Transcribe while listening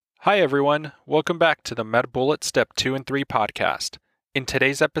Hi everyone, welcome back to the MedBullet Step 2 and 3 podcast. In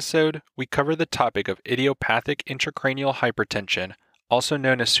today's episode, we cover the topic of idiopathic intracranial hypertension, also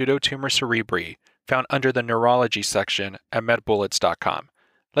known as Pseudotumor Cerebri, found under the Neurology section at medbullets.com.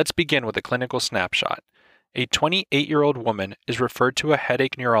 Let's begin with a clinical snapshot. A 28-year-old woman is referred to a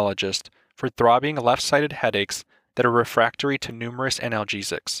headache neurologist for throbbing left-sided headaches that are refractory to numerous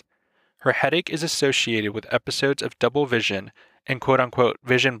analgesics. Her headache is associated with episodes of double vision and quote-unquote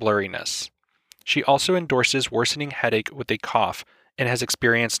vision blurriness. She also endorses worsening headache with a cough and has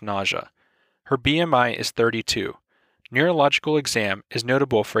experienced nausea. Her BMI is 32. Neurological exam is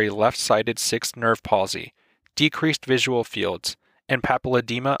notable for a left-sided sixth nerve palsy, decreased visual fields, and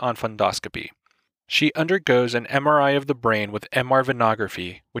papilledema on fundoscopy. She undergoes an MRI of the brain with MR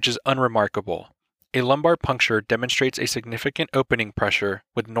venography, which is unremarkable. A lumbar puncture demonstrates a significant opening pressure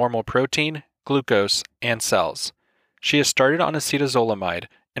with normal protein, glucose, and cells. She is started on acetazolamide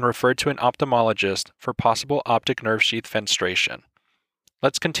and referred to an ophthalmologist for possible optic nerve sheath fenestration.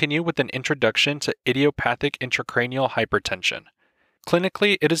 Let's continue with an introduction to idiopathic intracranial hypertension.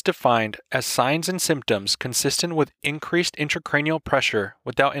 Clinically, it is defined as signs and symptoms consistent with increased intracranial pressure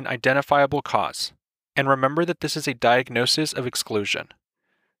without an identifiable cause. And remember that this is a diagnosis of exclusion.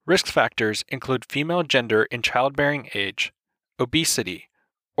 Risk factors include female gender in childbearing age, obesity,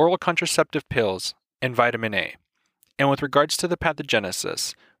 oral contraceptive pills, and vitamin A. And with regards to the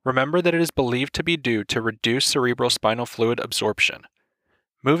pathogenesis, remember that it is believed to be due to reduced cerebrospinal fluid absorption.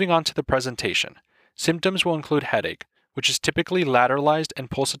 Moving on to the presentation, symptoms will include headache, which is typically lateralized and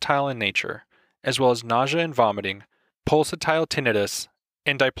pulsatile in nature, as well as nausea and vomiting, pulsatile tinnitus,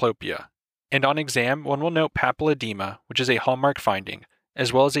 and diplopia. And on exam, one will note papilledema, which is a hallmark finding,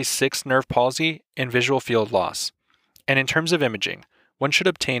 as well as a sixth nerve palsy and visual field loss. And in terms of imaging, one should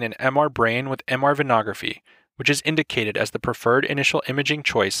obtain an MR brain with MR venography, which is indicated as the preferred initial imaging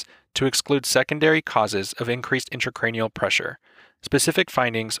choice to exclude secondary causes of increased intracranial pressure. Specific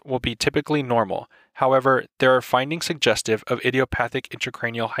findings will be typically normal. However, there are findings suggestive of idiopathic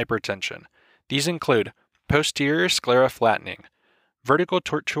intracranial hypertension. These include posterior sclera flattening, vertical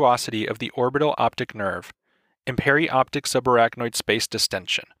tortuosity of the orbital optic nerve, and perioptic subarachnoid space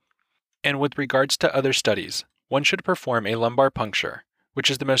distension. And with regards to other studies, one should perform a lumbar puncture, which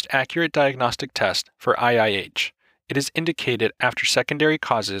is the most accurate diagnostic test for IIH. It is indicated after secondary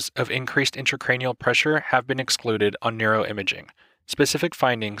causes of increased intracranial pressure have been excluded on neuroimaging. Specific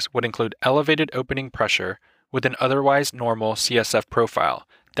findings would include elevated opening pressure with an otherwise normal CSF profile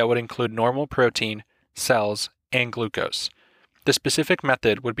that would include normal protein, cells, and glucose. The specific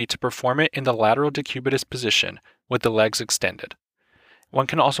method would be to perform it in the lateral decubitus position with the legs extended. One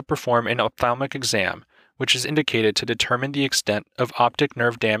can also perform an ophthalmic exam, which is indicated to determine the extent of optic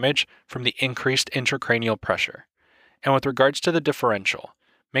nerve damage from the increased intracranial pressure. And with regards to the differential,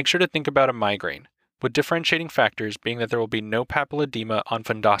 make sure to think about a migraine, with differentiating factors being that there will be no papilledema on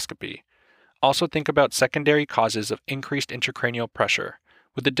fundoscopy. Also think about secondary causes of increased intracranial pressure,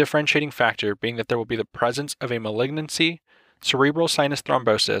 with the differentiating factor being that there will be the presence of a malignancy, cerebral sinus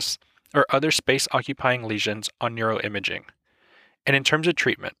thrombosis, or other space-occupying lesions on neuroimaging. And in terms of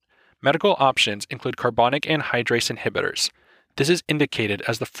treatment, medical options include carbonic anhydrase inhibitors. This is indicated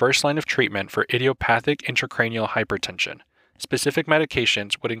as the first line of treatment for idiopathic intracranial hypertension. Specific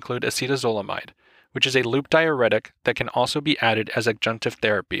medications would include acetazolamide, which is a loop diuretic that can also be added as adjunctive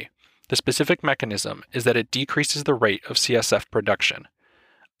therapy. The specific mechanism is that it decreases the rate of CSF production.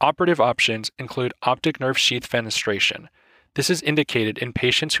 Operative options include optic nerve sheath fenestration. This is indicated in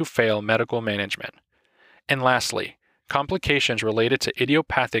patients who fail medical management. And lastly, complications related to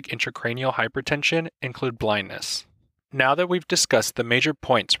idiopathic intracranial hypertension include blindness. Now that we've discussed the major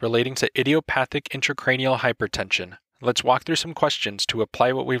points relating to idiopathic intracranial hypertension, let's walk through some questions to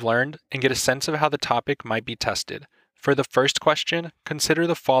apply what we've learned and get a sense of how the topic might be tested. For the first question, consider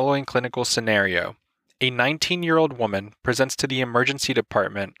the following clinical scenario. A 19-year-old woman presents to the emergency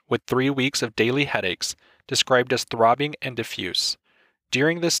department with 3 weeks of daily headaches, described as throbbing and diffuse.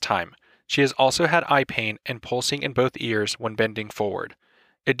 During this time, she has also had eye pain and pulsing in both ears when bending forward.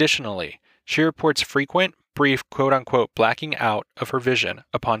 Additionally, she reports frequent, brief quote-unquote blacking out of her vision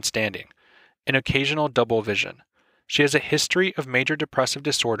upon standing, and occasional double vision. She has a history of major depressive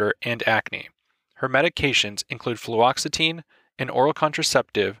disorder and acne. Her medications include fluoxetine, an oral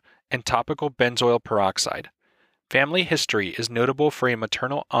contraceptive, and topical benzoyl peroxide. Family history is notable for a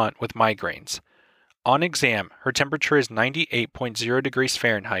maternal aunt with migraines. On exam, her temperature is 98.0 degrees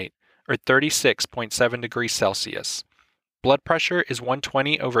Fahrenheit, or 36.7 degrees Celsius. Blood pressure is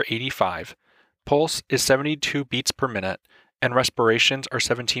 120/85, pulse is 72 beats per minute, and respirations are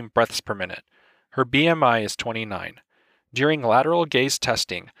 17 breaths per minute. Her BMI is 29. During lateral gaze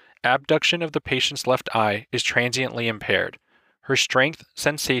testing, Abduction of the patient's left eye is transiently impaired. Her strength,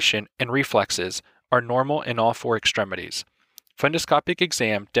 sensation, and reflexes are normal in all four extremities. Fundoscopic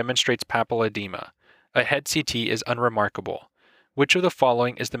exam demonstrates papilledema. A head CT is unremarkable. Which of the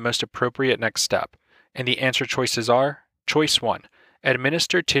following is the most appropriate next step? And the answer choices are: Choice 1,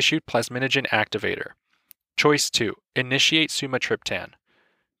 administer tissue plasminogen activator. Choice 2, initiate sumatriptan.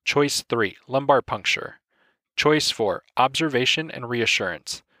 Choice 3, lumbar puncture. Choice 4, observation and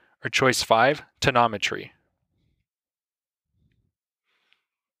reassurance. Or choice 5, tonometry.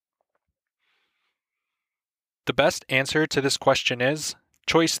 The best answer to this question is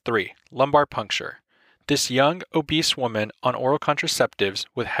choice 3, lumbar puncture. This young, obese woman on oral contraceptives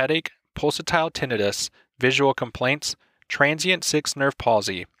with headache, pulsatile tinnitus, visual complaints, transient 6 nerve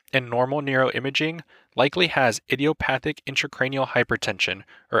palsy, and normal neuroimaging likely has idiopathic intracranial hypertension,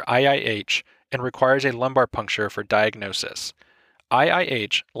 or IIH, and requires a lumbar puncture for diagnosis.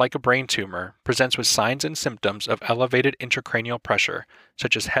 IIH, like a brain tumor, presents with signs and symptoms of elevated intracranial pressure,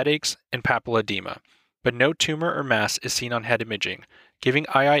 such as headaches and papilledema, but no tumor or mass is seen on head imaging, giving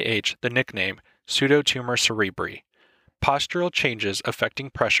IIH the nickname Pseudotumor Cerebri. Postural changes affecting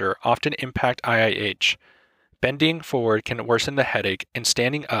pressure often impact IIH. Bending forward can worsen the headache, and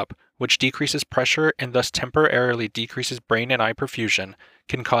standing up, which decreases pressure and thus temporarily decreases brain and eye perfusion,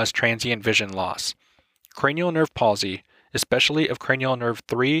 can cause transient vision loss. Cranial nerve palsy, especially of cranial nerve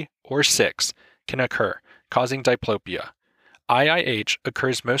 3 or 6, can occur, causing diplopia. IIH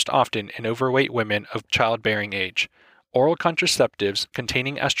occurs most often in overweight women of childbearing age. Oral contraceptives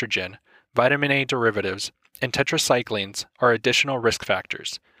containing estrogen, vitamin A derivatives, and tetracyclines are additional risk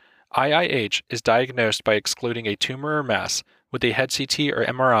factors. IIH is diagnosed by excluding a tumor or mass with a head CT or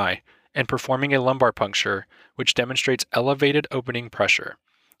MRI and performing a lumbar puncture, which demonstrates elevated opening pressure.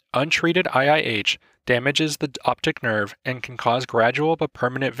 Untreated IIH damages the optic nerve and can cause gradual but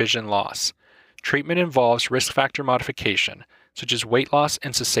permanent vision loss. Treatment involves risk factor modification, such as weight loss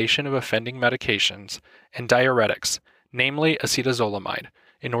and cessation of offending medications, and diuretics, namely acetazolamide,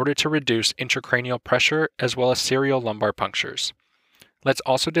 in order to reduce intracranial pressure as well as serial lumbar punctures. Let's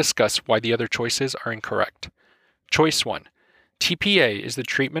also discuss why the other choices are incorrect. Choice 1. TPA is the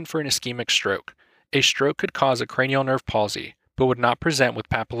treatment for an ischemic stroke. A stroke could cause a cranial nerve palsy, but would not present with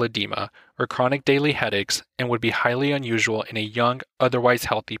papilledema or chronic daily headaches and would be highly unusual in a young, otherwise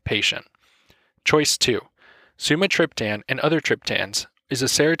healthy patient. Choice 2. Sumatriptan and other triptans is a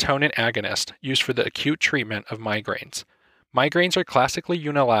serotonin agonist used for the acute treatment of migraines. Migraines are classically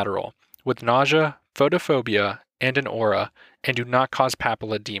unilateral, with nausea, photophobia, and an aura, and do not cause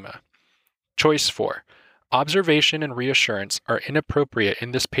papilledema. Choice 4. Observation and reassurance are inappropriate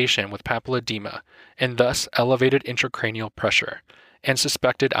in this patient with papilledema, and thus elevated intracranial pressure, and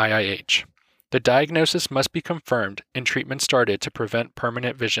suspected IIH. The diagnosis must be confirmed and treatment started to prevent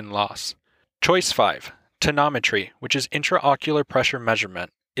permanent vision loss. Choice 5. Tonometry, which is intraocular pressure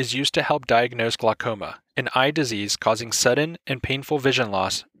measurement, is used to help diagnose glaucoma, an eye disease causing sudden and painful vision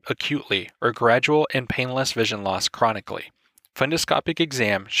loss acutely or gradual and painless vision loss chronically. Fundoscopic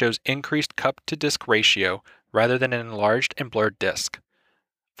exam shows increased cup-to-disc ratio rather than an enlarged and blurred disc.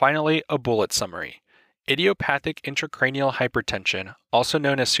 Finally, a bullet summary. Idiopathic intracranial hypertension, also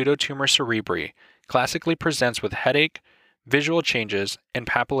known as pseudotumor cerebri, classically presents with headache, visual changes, and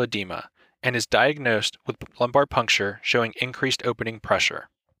papilledema, and is diagnosed with lumbar puncture showing increased opening pressure.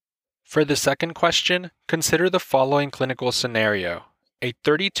 For the second question, consider the following clinical scenario. A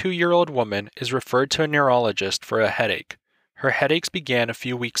 32-year-old woman is referred to a neurologist for a headache. Her headaches began a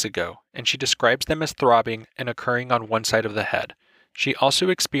few weeks ago, and she describes them as throbbing and occurring on one side of the head. She also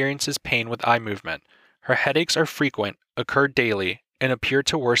experiences pain with eye movement. Her headaches are frequent, occur daily, and appear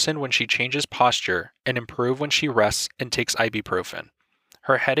to worsen when she changes posture and improve when she rests and takes ibuprofen.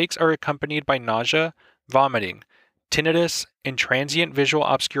 Her headaches are accompanied by nausea, vomiting, tinnitus, and transient visual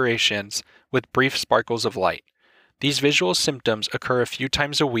obscurations with brief sparkles of light. These visual symptoms occur a few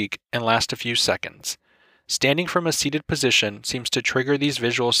times a week and last a few seconds. Standing from a seated position seems to trigger these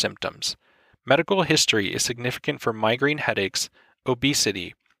visual symptoms. Medical history is significant for migraine headaches,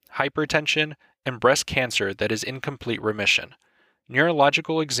 obesity, hypertension, and breast cancer that is in complete remission.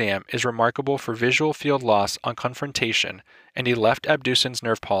 Neurological exam is remarkable for visual field loss on confrontation and a left abducens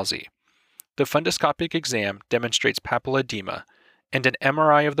nerve palsy. The fundoscopic exam demonstrates papilledema, and an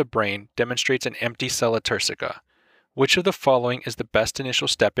MRI of the brain demonstrates an empty sella turcica. Which of the following is the best initial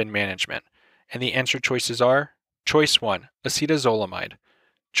step in management? And the answer choices are: Choice 1, acetazolamide.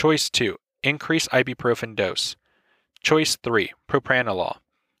 Choice 2, increase ibuprofen dose. Choice 3, propranolol.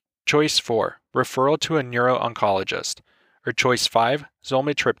 Choice 4, referral to a neuro-oncologist. Or choice 5,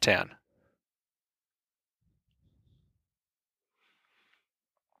 zolmitriptan.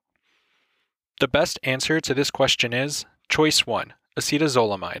 The best answer to this question is choice 1,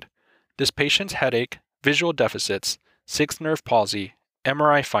 acetazolamide. This patient's headache, visual deficits, sixth nerve palsy,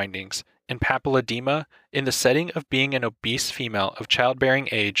 MRI findings, and papilledema in the setting of being an obese female of childbearing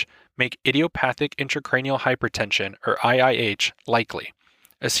age make idiopathic intracranial hypertension, or IIH, likely.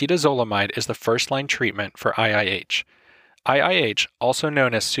 Acetazolamide is the first-line treatment for IIH. IIH, also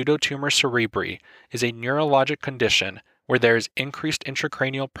known as Pseudotumor cerebri, is a neurologic condition where there is increased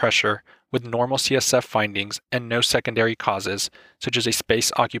intracranial pressure with normal CSF findings and no secondary causes, such as a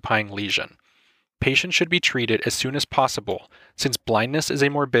space-occupying lesion. Patients should be treated as soon as possible, since blindness is a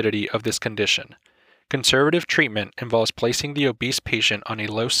morbidity of this condition. Conservative treatment involves placing the obese patient on a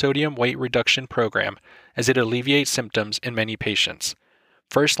low-sodium weight reduction program, as it alleviates symptoms in many patients.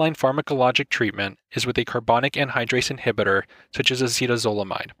 First-line pharmacologic treatment is with a carbonic anhydrase inhibitor, such as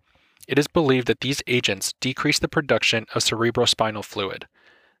acetazolamide. It is believed that these agents decrease the production of cerebrospinal fluid.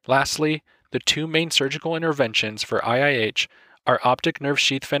 Lastly, the two main surgical interventions for IIH are optic nerve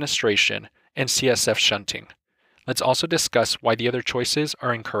sheath fenestration and CSF shunting. Let's also discuss why the other choices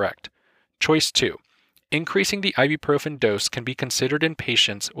are incorrect. Choice 2. Increasing the ibuprofen dose can be considered in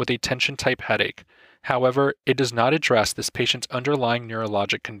patients with a tension-type headache. However, it does not address this patient's underlying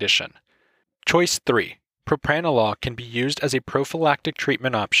neurologic condition. Choice 3. Propranolol can be used as a prophylactic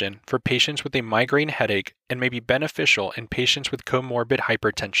treatment option for patients with a migraine headache and may be beneficial in patients with comorbid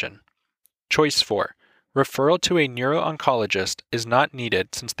hypertension. Choice 4. Referral to a neuro-oncologist is not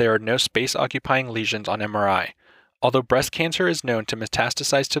needed since there are no space-occupying lesions on MRI. Although breast cancer is known to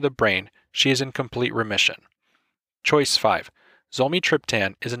metastasize to the brain, she is in complete remission. Choice 5.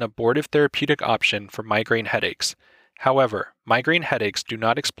 Zolmitriptan is an abortive therapeutic option for migraine headaches. However, migraine headaches do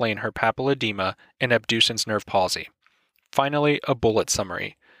not explain her papilledema and abducens nerve palsy. Finally, a bullet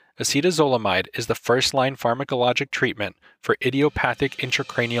summary. Acetazolamide is the first-line pharmacologic treatment for idiopathic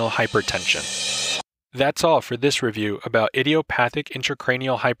intracranial hypertension. That's all for this review about idiopathic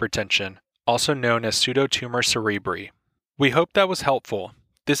intracranial hypertension, also known as Pseudotumor cerebri. We hope that was helpful.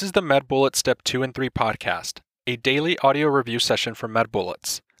 This is the MedBullets Step 2 and 3 podcast, a daily audio review session for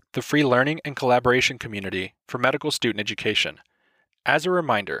MedBullets, the free learning and collaboration community for medical student education. As a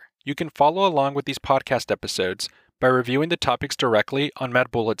reminder, you can follow along with these podcast episodes by reviewing the topics directly on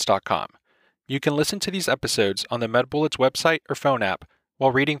medbullets.com. You can listen to these episodes on the MedBullets website or phone app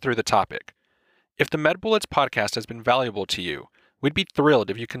while reading through the topic. If the MedBullets podcast has been valuable to you, we'd be thrilled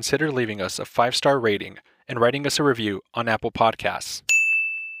if you consider leaving us a 5-star rating and writing us a review on Apple Podcasts.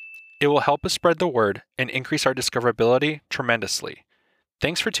 It will help us spread the word and increase our discoverability tremendously.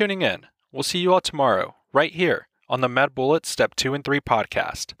 Thanks for tuning in. We'll see you all tomorrow, right here on the MedBullets Step 2 and 3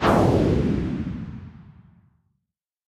 podcast.